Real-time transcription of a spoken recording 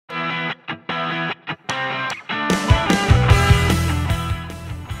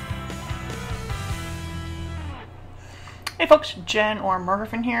Hey folks, Jen or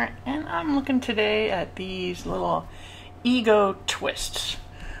Murphin here, and I'm looking today at these little ego twists.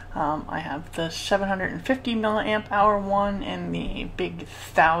 I have the 750 milliamp hour one and the big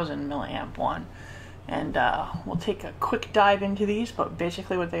 1000 milliamp one, and we'll take a quick dive into these, but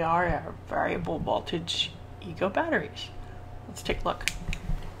basically what they are variable voltage ego batteries. Let's take a look.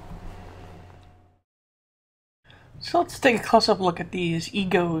 So let's take a close-up look at these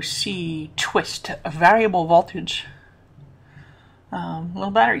e-cig twist variable voltage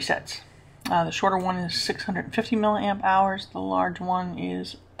little battery sets. The shorter one is 650 milliamp hours. The large one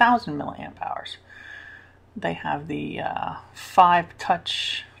is 1000 milliamp hours. They have the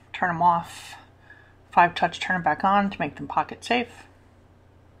 5-touch turn them off, 5-touch turn them back on to make them pocket safe.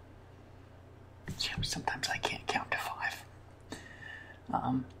 Sometimes I can't count to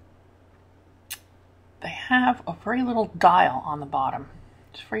 5. They have a very little dial on the bottom.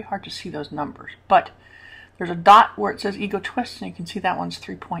 It's very hard to see those numbers, but there's a dot where it says ego twist, and you can see that one's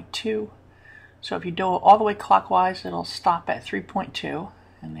 3.2. So if you do it all the way clockwise, it'll stop at 3.2,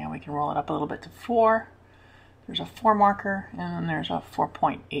 and then we can roll it up a little bit to 4. There's a 4 marker, and then there's a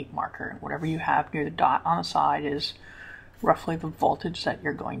 4.8 marker. Whatever you have near the dot on the side is roughly the voltage that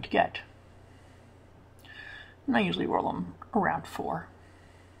you're going to get. And I usually roll them around 4.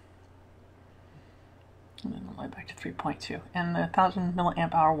 And then all the way back to 3.2. And the 1000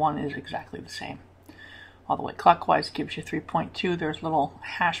 milliamp hour one is exactly the same. All the way clockwise gives you 3.2. There's little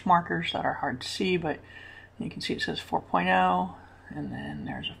hash markers that are hard to see, but you can see it says 4.0, and then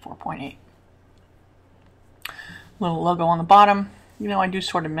there's a 4.8. Little logo on the bottom. You know, I do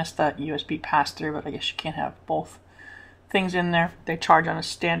sort of miss that USB pass-through, but I guess you can't have both things in there. They charge on a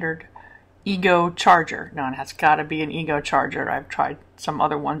standard ego charger. Now, it has got to be an ego charger. I've tried some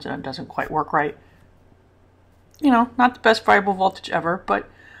other ones, and it doesn't quite work right. You know, not the best variable voltage ever, but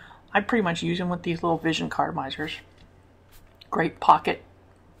I pretty much use them with these little vision cartomizers. Great pocket,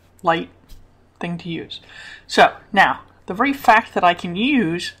 light thing to use. So now, the very fact that I can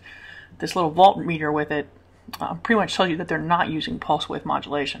use this little voltmeter with it pretty much tells you that they're not using pulse width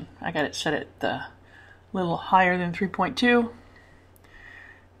modulation. I got it set at a little higher than 3.2,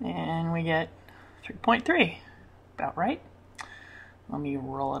 and we get 3.3, about right. Let me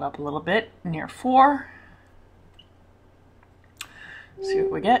roll it up a little bit near 4. See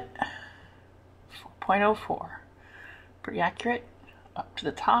what we get. 4.04. Pretty accurate. Up to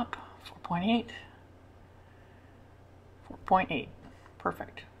the top. 4.8. 4.8.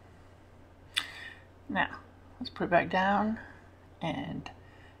 Perfect. Now, let's put it back down and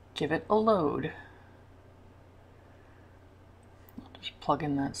give it a load. I'll just plug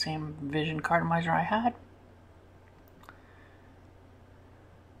in that same vision cartomizer I had.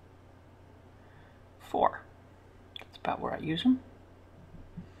 4. That's about where I use them.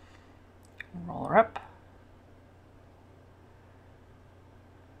 Roll her up.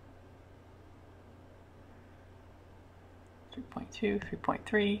 3.2,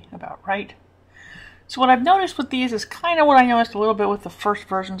 3.3, about right. So what I've noticed with these is kind of what I noticed a little bit with the first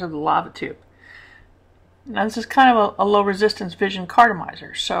versions of the lava tube. Now this is kind of a low resistance vision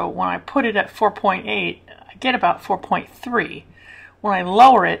cartomizer, so when I put it at 4.8, I get about 4.3. When I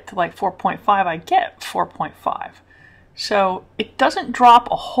lower it to like 4.5, I get 4.5. So it doesn't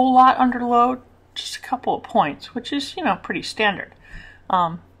drop a whole lot under load, just a couple of points, which is, you know, pretty standard.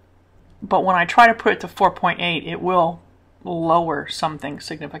 But when I try to put it to 4.8, it will lower something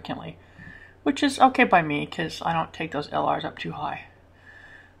significantly, which is okay by me because I don't take those LRs up too high.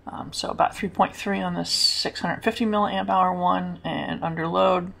 So about 3.3 on the 650 milliamp hour one, and under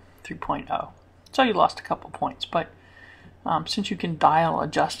load 3.0. So you lost a couple points, but since you can dial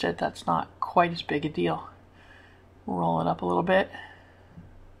adjust it, that's not quite as big a deal. Roll it up a little bit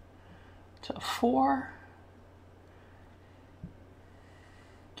to 4.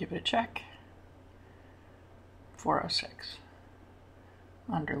 Give it a check. 406.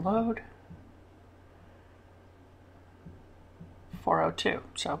 Under load. 402.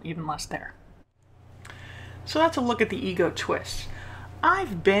 So even less there. So that's a look at the ego twist.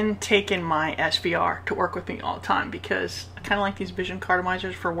 I've been taking my SVR to work with me all the time because I kind of like these vision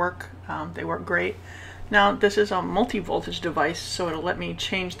cartomizers for work. They work great. Now this is a multi-voltage device, so it'll let me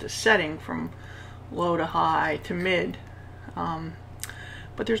change the setting from low to high to mid,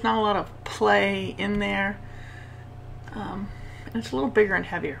 but there's not a lot of play in there, and it's a little bigger and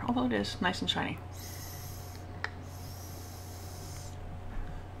heavier, although it is nice and shiny.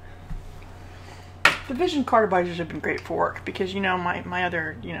 The vision cartomizers have been great for work because, you know, my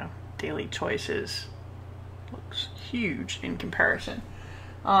other, you know, daily choices looks huge in comparison.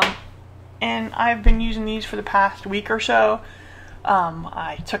 And I've been using these for the past week or so.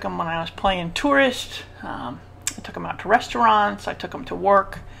 I took them when I was playing Tourist. I took them out to restaurants, I took them to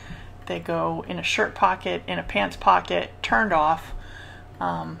work. They go in a shirt pocket, in a pants pocket, turned off.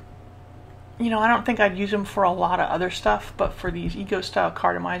 You know, I don't think I'd use them for a lot of other stuff, but for these Ego style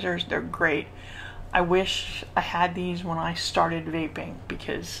cartomizers, they're great. I wish I had these when I started vaping,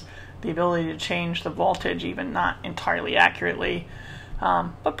 because the ability to change the voltage, even not entirely accurately,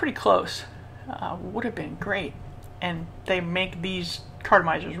 but pretty close, would have been great. And they make these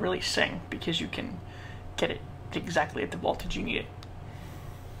cartomizers really sing, because you can get it exactly at the voltage you need it.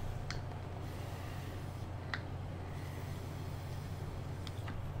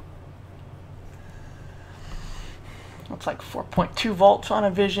 Looks like 4.2 volts on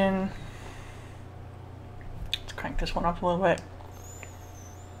a Vision. Let's crank this one up a little bit.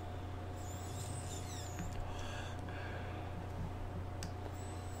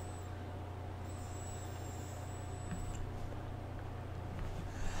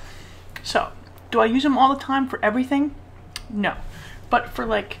 So, do I use them all the time for everything? No. But for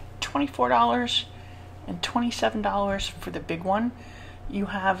like $24 and $27 for the big one, you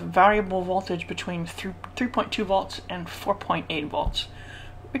have variable voltage between 3.2 volts and 4.8 volts,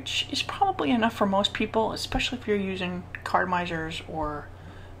 which is probably enough for most people, especially if you're using cartomizers or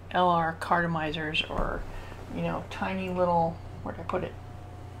LR cartomizers, or, you know, tiny little, where'd I put it?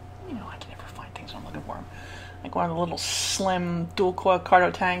 You know, I can never find things when I'm looking for them. Like one of the little slim dual coil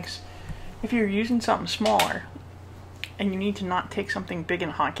carto tanks. If you're using something smaller and you need to not take something big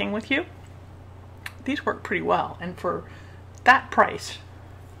and honking with you, these work pretty well. And for that price,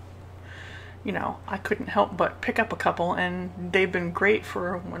 you know, I couldn't help but pick up a couple, and they've been great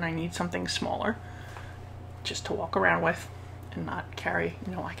for when I need something smaller just to walk around with and not carry.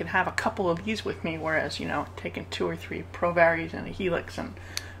 You know, I can have a couple of these with me, whereas, you know, taking 2 or 3 Pro Varies and a Helix and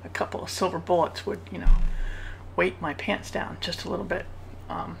a couple of Silver Bullets would, you know, weight my pants down just a little bit.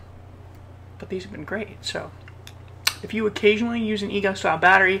 But these have been great. So if you occasionally use an Ego style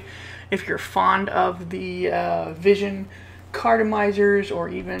battery, if you're fond of the Vision cartomizers, or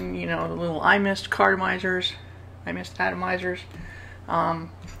even, you know, the little iMist cartomizers, iMist atomizers,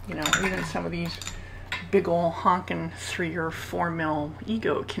 you know, even some of these big ol' honkin' 3 or 4 mil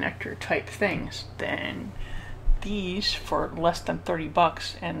Ego connector type things, then these for less than 30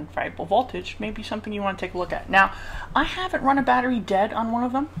 bucks and variable voltage may be something you want to take a look at. Now, I haven't run a battery dead on one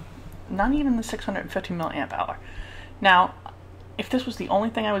of them, not even the 650 milliamp hour. Now, if this was the only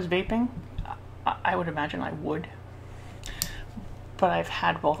thing I was vaping, I would imagine I would. But I've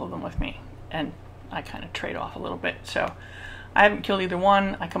had both of them with me, and I kind of trade off a little bit. So I haven't killed either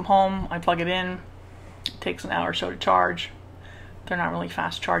one. I come home, I plug it in. It takes an hour or so to charge. They're not really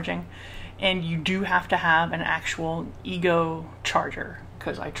fast charging. And you do have to have an actual Ego charger,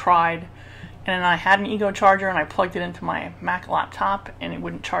 because I tried, and I had an Ego charger and I plugged it into my Mac laptop and it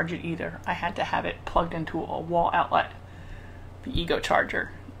wouldn't charge it either. I had to have it plugged into a wall outlet, the Ego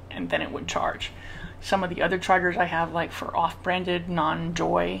charger, and then it would charge. Some of the other chargers I have, like for off-branded,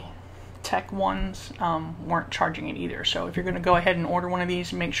 non-Joy Tech ones, weren't charging it either. So if you're going to go ahead and order one of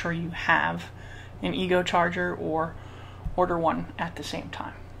these, make sure you have an Ego charger, or order one at the same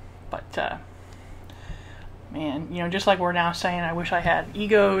time. But man, you know, just like we're now saying, I wish I had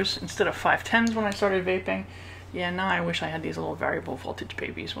Egos instead of 510s when I started vaping. Yeah, now I wish I had these little variable voltage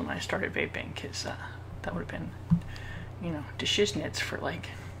babies when I started vaping, because that would have been, you know, the shiznits for like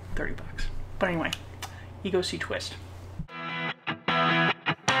 30 bucks. But anyway, Ego C Twist.